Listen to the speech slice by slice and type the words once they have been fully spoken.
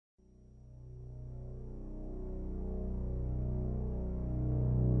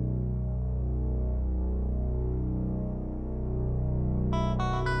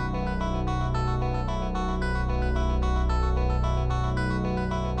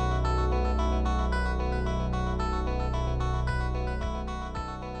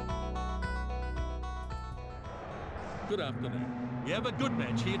Good afternoon. We have a good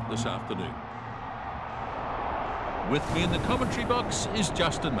match here this afternoon. With me in the commentary box is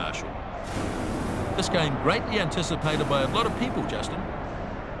Justin Marshall. This game greatly anticipated by a lot of people, Justin.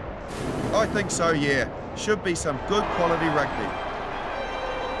 I think so, yeah. Should be some good quality rugby.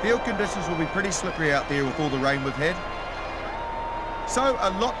 Field conditions will be pretty slippery out there with all the rain we've had. So,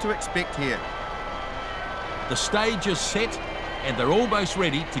 a lot to expect here. The stage is set and they're almost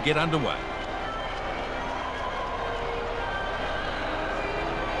ready to get underway.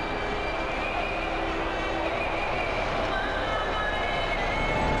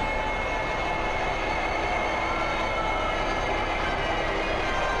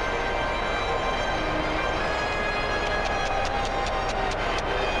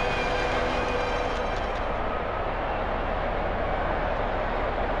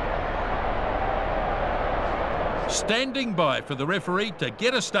 Standing by for the referee to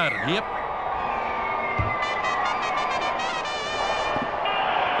get us started here.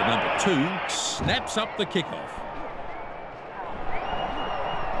 The number 2 snaps up the kickoff.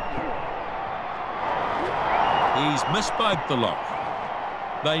 He's misspiked the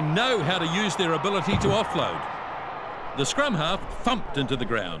lock. They know how to use their ability to offload. The scrum half thumped into the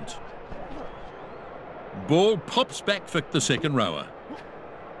ground. Ball pops back for the second rower.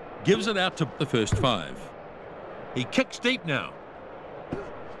 Gives it out to the first 5. He kicks deep now.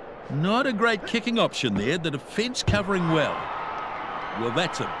 Not a great kicking option there. The defence covering well. Well,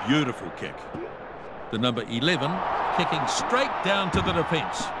 that's a beautiful kick. The number 11 kicking straight down to the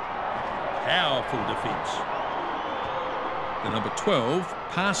defence. Powerful defence. The number 12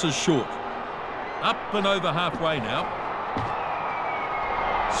 passes short. Up and over halfway now.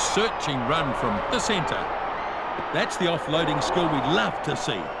 Searching run from the centre. That's the offloading skill we'd love to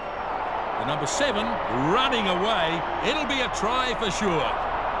see. The number 7 running away. It'll be a try for sure.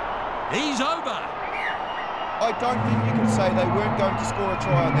 He's over. I don't think you can say they weren't going to score a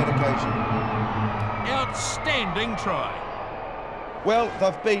try on that occasion. Outstanding try. Well,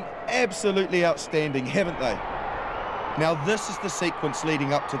 they've been absolutely outstanding, haven't they? Now this is the sequence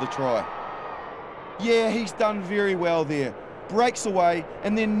leading up to the try. Yeah, he's done very well there. Breaks away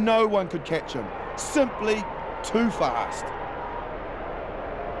and then no one could catch him. Simply too fast.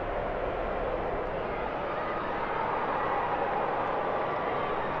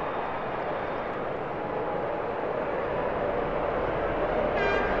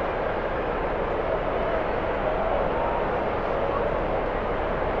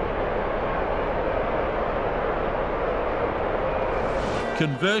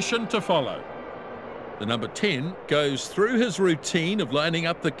 Conversion to follow. The number 10 goes through his routine of lining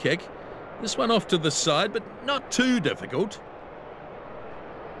up the kick. This one off to the side, but not too difficult.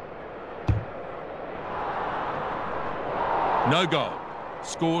 No goal.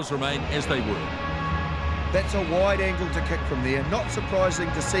 Scores remain as they were. That's a wide angle to kick from there. Not surprising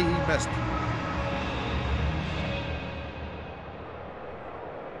to see he missed.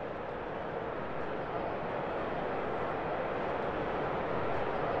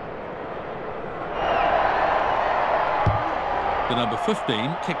 The number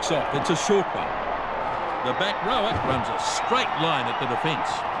 15 kicks off. It's a short one. The back rower runs a straight line at the defence.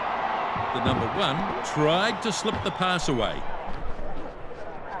 The number 1 tried to slip the pass away.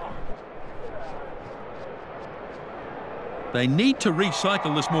 They need to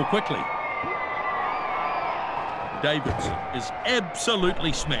recycle this more quickly. Davidson is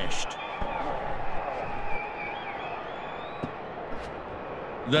absolutely smashed.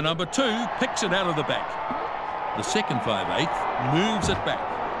 The number 2 picks it out of the back. The second 5/8 moves it back.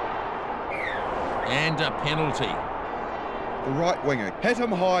 And a penalty. The right winger hit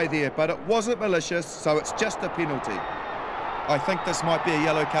him high there, but it wasn't malicious, so it's just a penalty. I think this might be a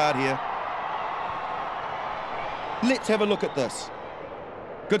yellow card here. Let's have a look at this.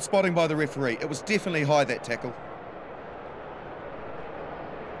 Good spotting by the referee. It was definitely high, that tackle.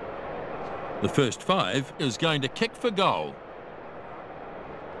 The first 5 is going to kick for goal.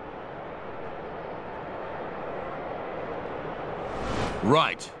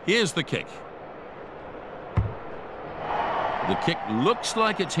 Right, here's the kick. The kick looks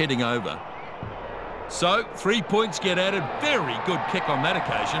like it's heading over. So, 3 points get added. Very good kick on that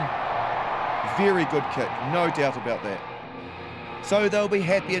occasion. Very good kick, no doubt about that. So they'll be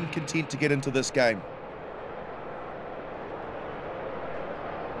happy and content to get into this game.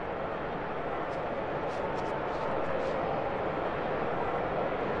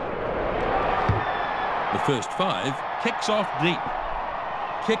 The first 5 kicks off deep.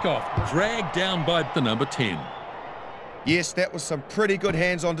 Kick-off dragged down by the number 10. Yes, that was some pretty good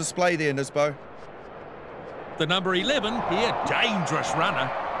hands on display there, Nisbo. The number 11 here, dangerous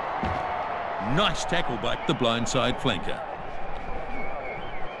runner. Nice tackle by the blindside flanker.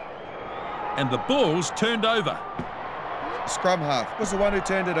 And the ball's turned over. Scrum half was the one who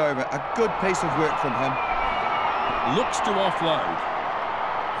turned it over. A good piece of work from him. Looks to offload.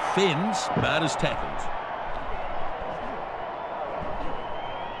 Fends, but is tackled.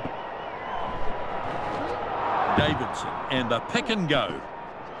 Davidson and the pick and go.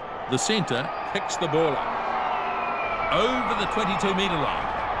 The centre picks the ball up. Over the 22-metre line.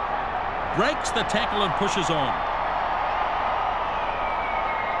 Breaks the tackle and pushes on.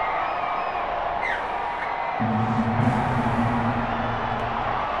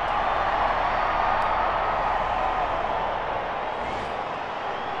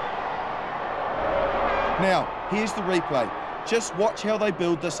 Now, here's the replay. Just watch how they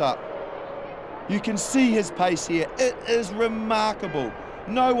build this up. You can see his pace here. It is remarkable.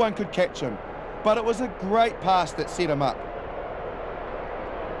 No one could catch him, but it was a great pass that set him up.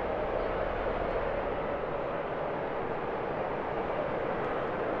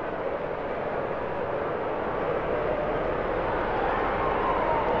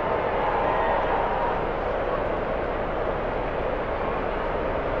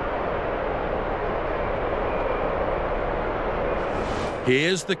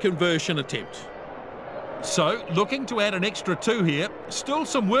 Here's the conversion attempt. So, looking to add an extra 2 here. Still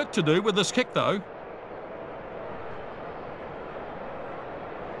some work to do with this kick, though.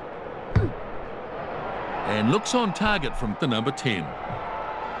 And looks on target from the number 10.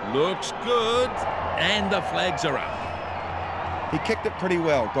 Looks good, and the flags are up. He kicked it pretty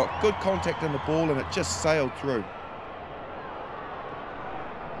well, got good contact in the ball, and it just sailed through.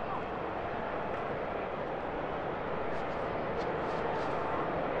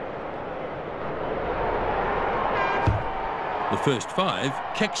 The first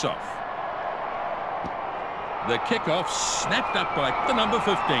 5 kicks off. The kickoff snapped up by the number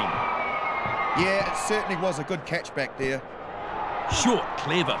 15. Yeah, it certainly was a good catch back there. Short,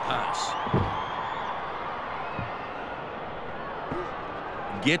 clever pass.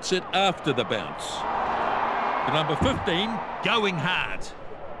 Gets it after the bounce. The number 15 going hard.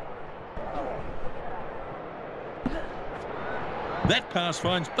 That pass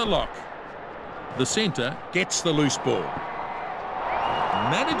finds the lock. The centre gets the loose ball.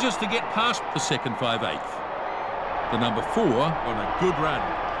 Manages to get past the second 5/8. The number 4 on a good run.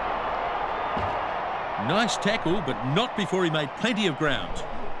 Nice tackle, but not before he made plenty of ground.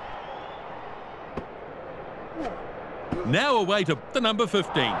 Now away to the number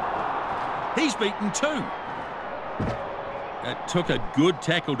 15. He's beaten 2. It took a good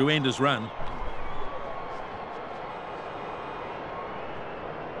tackle to end his run.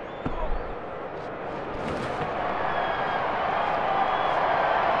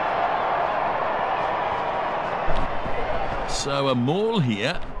 So a maul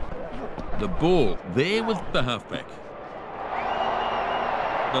here. The ball there with the halfback.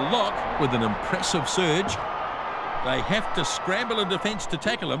 The lock with an impressive surge. They have to scramble in defence to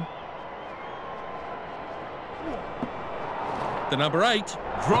tackle him. The number 8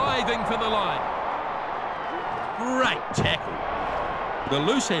 driving for the line. Great tackle. The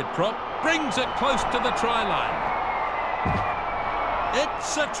loose head prop brings it close to the try line.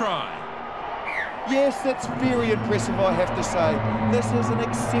 It's a try. Yes, that's very impressive, I have to say. This is an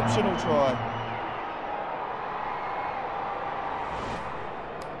exceptional try.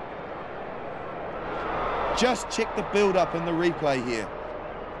 Just check the build-up in the replay here.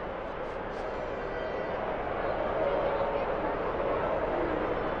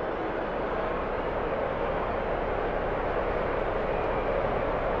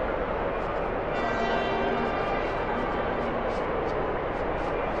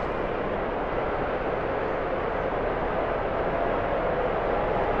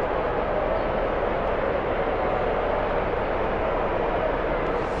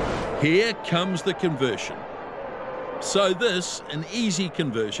 Here comes the conversion. So this, an easy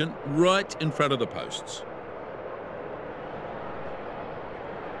conversion right in front of the posts.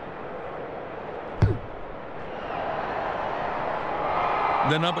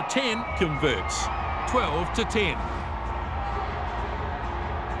 The number 10 converts, 12-10.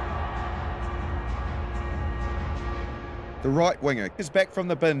 The right winger is back from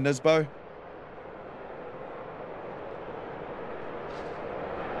the bin, Nisbo.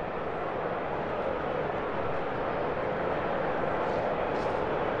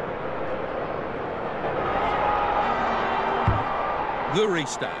 The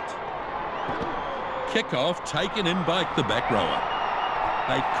restart. Kick-off taken in by the back rower.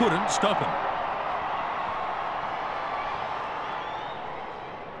 They couldn't stop him.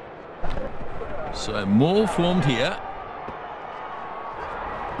 So more formed here.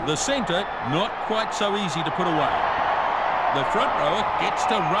 The centre, not quite so easy to put away. The front rower gets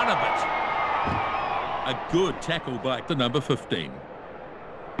to run a bit. A good tackle by the number 15.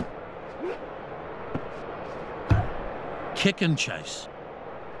 Kick and chase.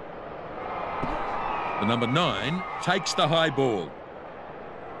 The number 9 takes the high ball.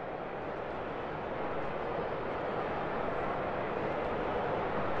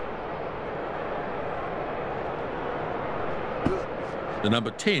 The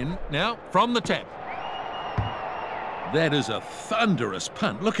number 10 now from the tap. That is a thunderous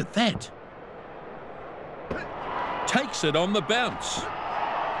punt. Look at that. Takes it on the bounce.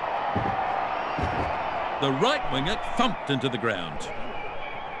 The right winger thumped into the ground.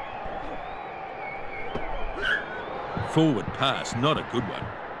 Forward pass, not a good one.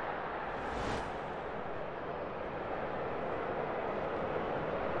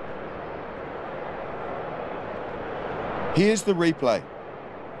 Here's the replay.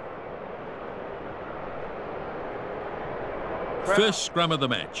 First scrum of the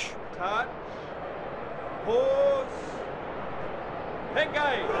match. Touch. Pause.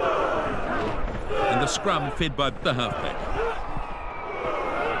 Engage. And the scrum fed by the halfback.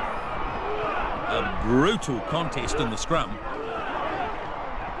 A brutal contest in the scrum.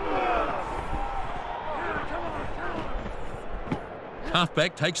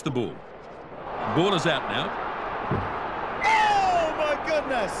 Halfback takes the ball. Ball is out now. Oh, my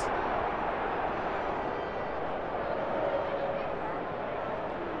goodness!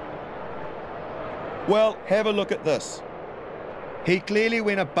 Well, have a look at this. He clearly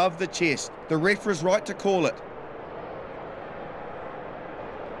went above the chest. The ref was right to call it.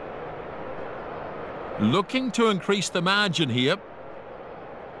 Looking to increase the margin here.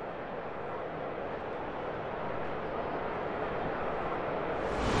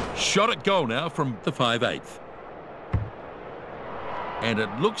 Shot at goal now from the 5/8. And it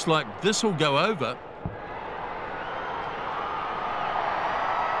looks like this will go over.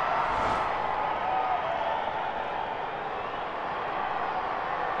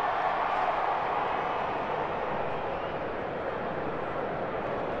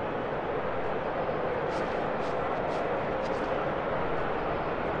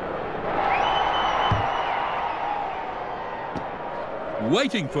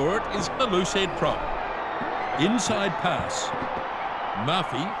 Waiting for it is the loose head prop. Inside pass.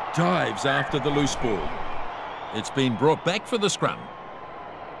 Murphy dives after the loose ball. It's been brought back for the scrum.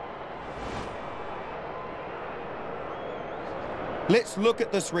 Let's look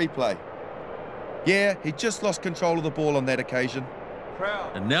at this replay. Yeah, he just lost control of the ball on that occasion.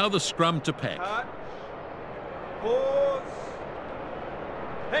 Crowd. And now the scrum to pack. Touch. Pause.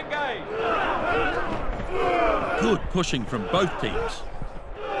 Engage. Good pushing from both teams.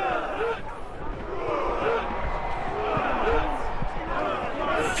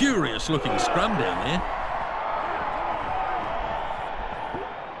 Furious looking scrum down there.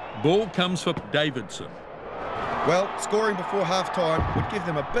 Ball comes for Davidson. Well, scoring before half-time would give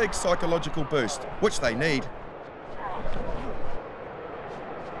them a big psychological boost, which they need.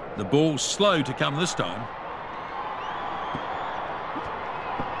 The ball's slow to come this time.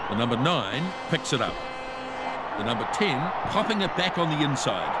 The number 9 picks it up. The number 10 popping it back on the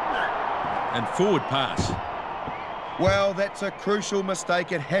inside. And forward pass. Well, that's a crucial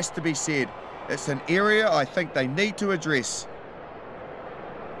mistake, it has to be said. It's an area I think they need to address.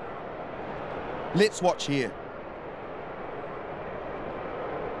 Let's watch here.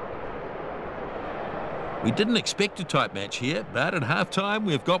 We didn't expect a tight match here, but at half-time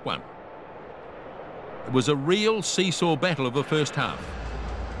we've got one. It was a real seesaw battle of the first half.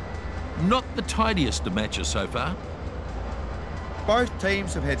 Not the tidiest of matches so far. Both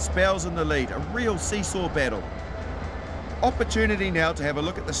teams have had spells in the lead, a real seesaw battle. Opportunity now to have a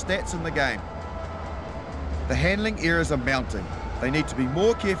look at the stats in the game. The handling errors are mounting. They need to be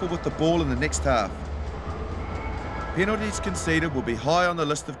more careful with the ball in the next half. Penalties conceded will be high on the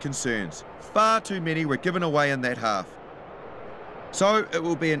list of concerns. Far too many were given away in that half. So it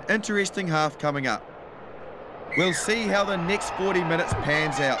will be an interesting half coming up. We'll see how the next 40 minutes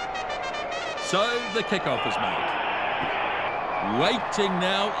pans out. So the kickoff is made. Waiting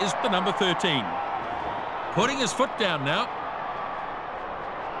now is the number 13. Putting his foot down now.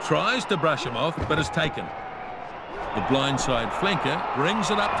 Tries to brush him off, but is taken. The blindside flanker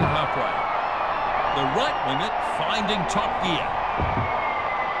brings it up to halfway. The right winger finding top gear.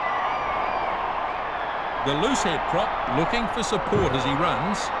 The loose head prop looking for support as he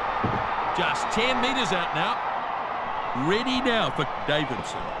runs. Just 10 metres out now. Ready now for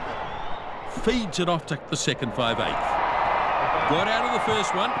Davidson. Feeds it off to the second 5/8. Got out of the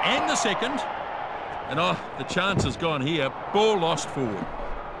first one and the second. And the chance has gone here. Ball lost forward.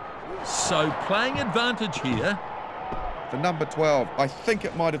 So playing advantage here. The number 12, I think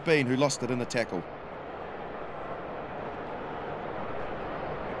it might have been, who lost it in the tackle.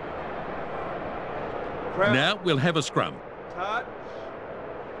 Crowd. Now we'll have a scrum. Touch.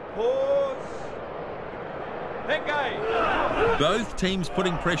 Pause. Engage. Both teams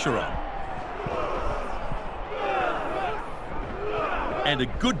putting pressure on. And a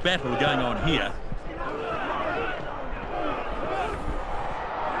good battle going on here.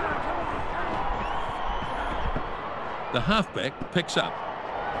 The halfback picks up.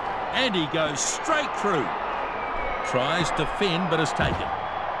 And he goes straight through. Tries to fend but is taken.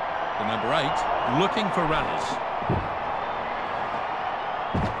 The number 8 looking for runners.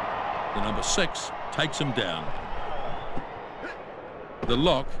 The number 6 takes him down. The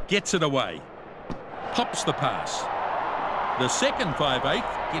lock gets it away. Pops the pass. The second 5/8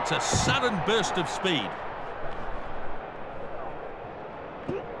 gets a sudden burst of speed.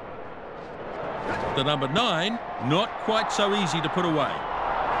 The number 9, not quite so easy to put away.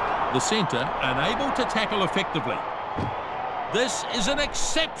 The centre unable to tackle effectively. This is an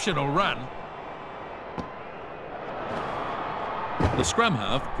exceptional run. The scrum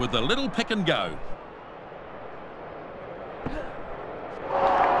half with a little pick and go.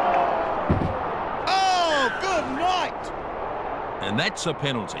 Oh, good night! And that's a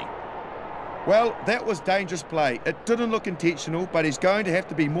penalty. Well, that was dangerous play. It didn't look intentional, but he's going to have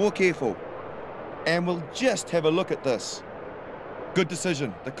to be more careful. And we'll just have a look at this. Good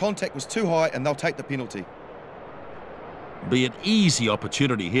decision. The contact was too high and they'll take the penalty. Be an easy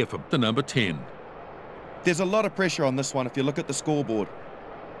opportunity here for the number 10. There's a lot of pressure on this one if you look at the scoreboard.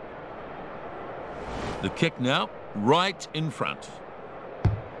 The kick now, right in front.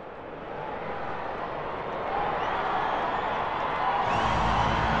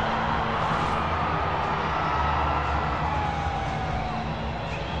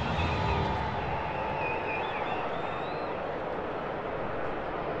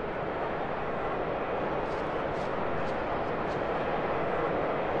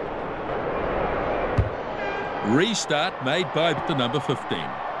 Restart made by the number 15.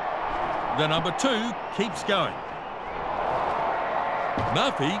 The number 2 keeps going.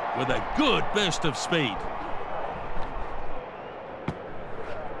 Murphy with a good burst of speed.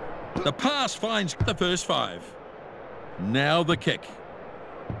 The pass finds the first 5. Now the kick.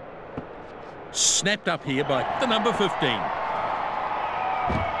 Snapped up here by the number 15.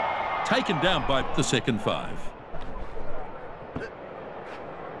 Taken down by the second 5.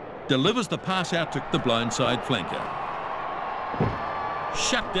 Delivers the pass out to the blindside flanker.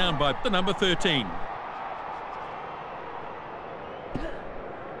 Shut down by the number 13.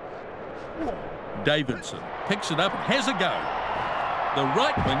 Davidson picks it up and has a go. The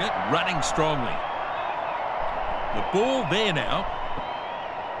right winger running strongly. The ball there now.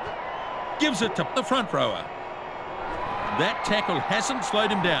 Gives it to the front rower. That tackle hasn't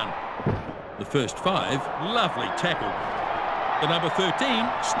slowed him down. The first 5, lovely tackle. The number 13,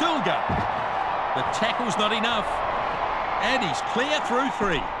 still going. The tackle's not enough. And he's clear through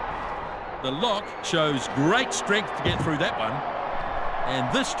 3. The lock shows great strength to get through that one.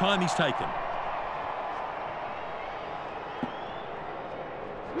 And this time he's taken.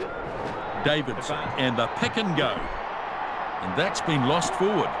 Davidson and the pick and go. And that's been lost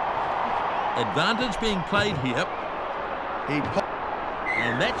forward. Advantage being played here.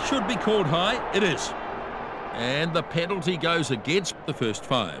 And that should be called high. It is. And the penalty goes against the first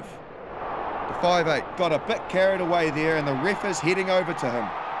 5. The 5/8 got a bit carried away there and the ref is heading over to him.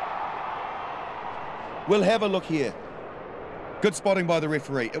 We'll have a look here. Good spotting by the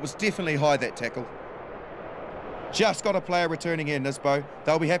referee. It was definitely high, that tackle. Just got a player returning in, Nisbo.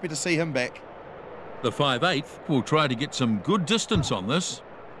 They'll be happy to see him back. The 5/8 will try to get some good distance on this.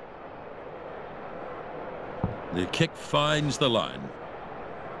 The kick finds the line.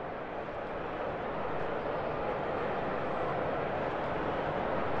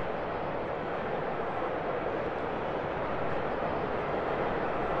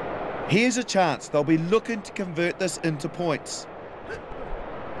 Here's a chance. They'll be looking to convert this into points.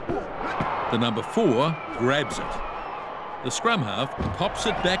 The number 4 grabs it. The scrum half pops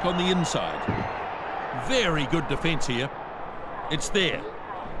it back on the inside. Very good defence here. It's there.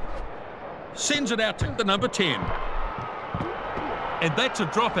 Sends it out to the number 10. And that's a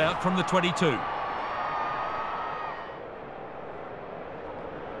dropout from the 22.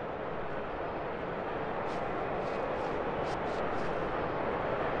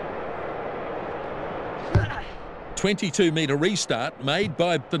 .22-metre restart made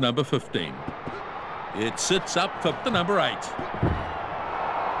by the number 15. It sits up for the number 8.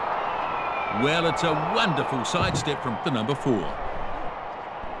 Well, it's a wonderful sidestep from the number 4.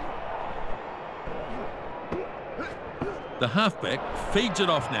 The halfback feeds it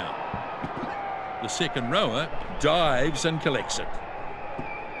off now. The second rower dives and collects it.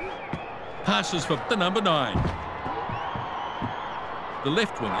 Passes for the number 9. The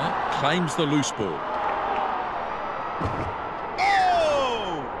left winger claims the loose ball.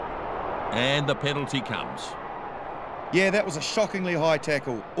 Oh! And the penalty comes. Yeah, that was a shockingly high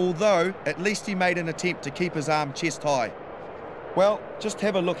tackle, although at least he made an attempt to keep his arm chest high. Well, just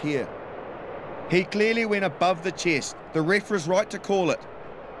have a look here. He clearly went above the chest. The ref was right to call it.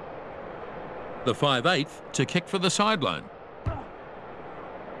 The 5/8 to kick for the sideline.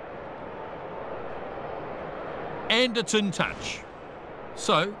 And it's in touch.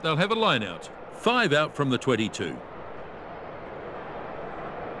 So they'll have a line out. 5 out from the 22.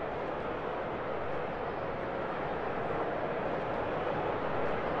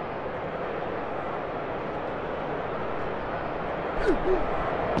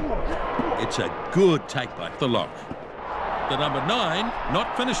 It's a good take by the lock. The number 9,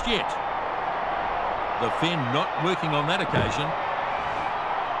 not finished yet. The fin not working on that occasion.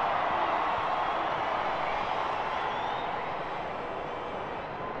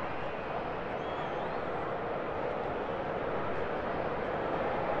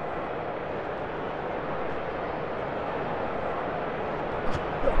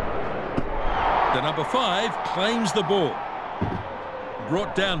 The number 5 claims the ball.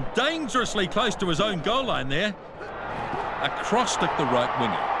 Brought down dangerously close to his own goal line there. Across stick the right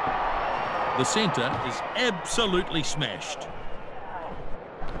winger. The centre is absolutely smashed.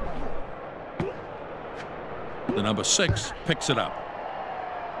 The number 6 picks it up.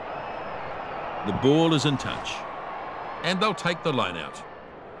 The ball is in touch. And they'll take the line out.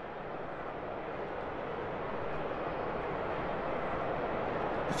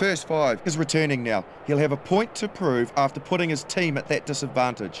 The first 5 is returning now. He'll have a point to prove after putting his team at that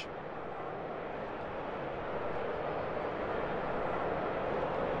disadvantage.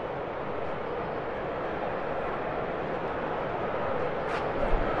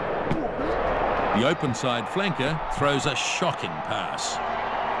 The open side flanker throws a shocking pass.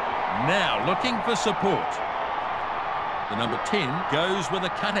 Now looking for support. The number 10 goes with a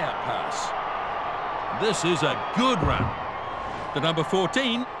cutout pass. This is a good run. The number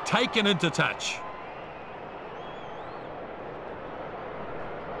 14 taken into touch.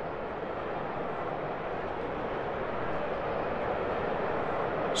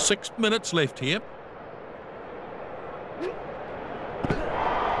 Six minutes left here.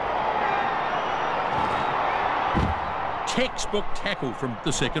 Textbook tackle from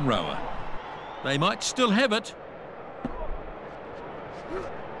the second rower. They might still have it.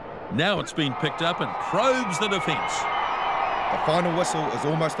 Now it's been picked up and probes the defence. The final whistle is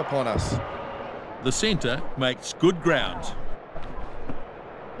almost upon us. The centre makes good ground.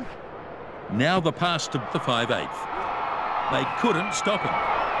 Now the pass to the 5/8. They couldn't stop him.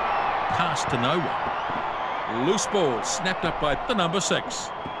 Pass to no one. Loose ball snapped up by the number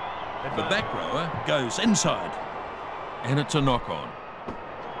 6. The back rower goes inside. And it's a knock-on.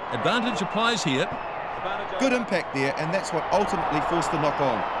 Advantage applies here. Good impact there, and that's what ultimately forced the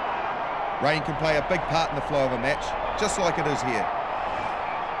knock-on. Rain can play a big part in the flow of a match, just like it is here.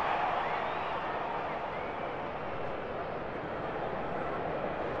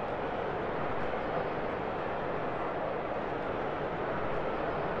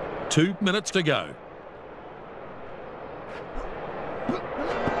 Two minutes to go.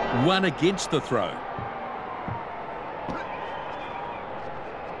 One against the throw.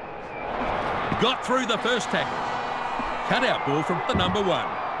 Got through the first tackle. Cut-out ball from the number 1.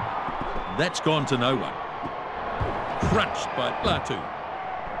 That's gone to no one. Crunched by Latu.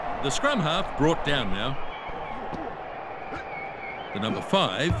 The scrum half brought down now. The number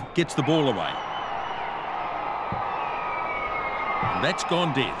 5 gets the ball away. And that's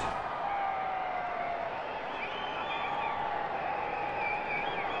gone dead.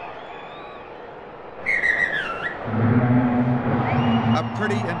 A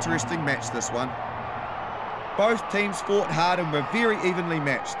pretty interesting match, this one. Both teams fought hard and were very evenly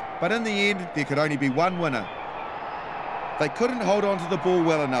matched, but in the end, there could only be one winner. They couldn't hold on to the ball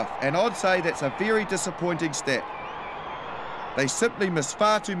well enough, and I'd say that's a very disappointing stat. They simply missed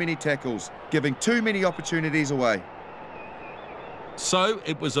far too many tackles, giving too many opportunities away. So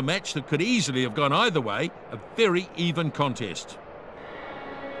it was a match that could easily have gone either way, a very even contest.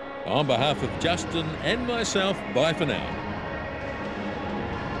 On behalf of Justin and myself, bye for now.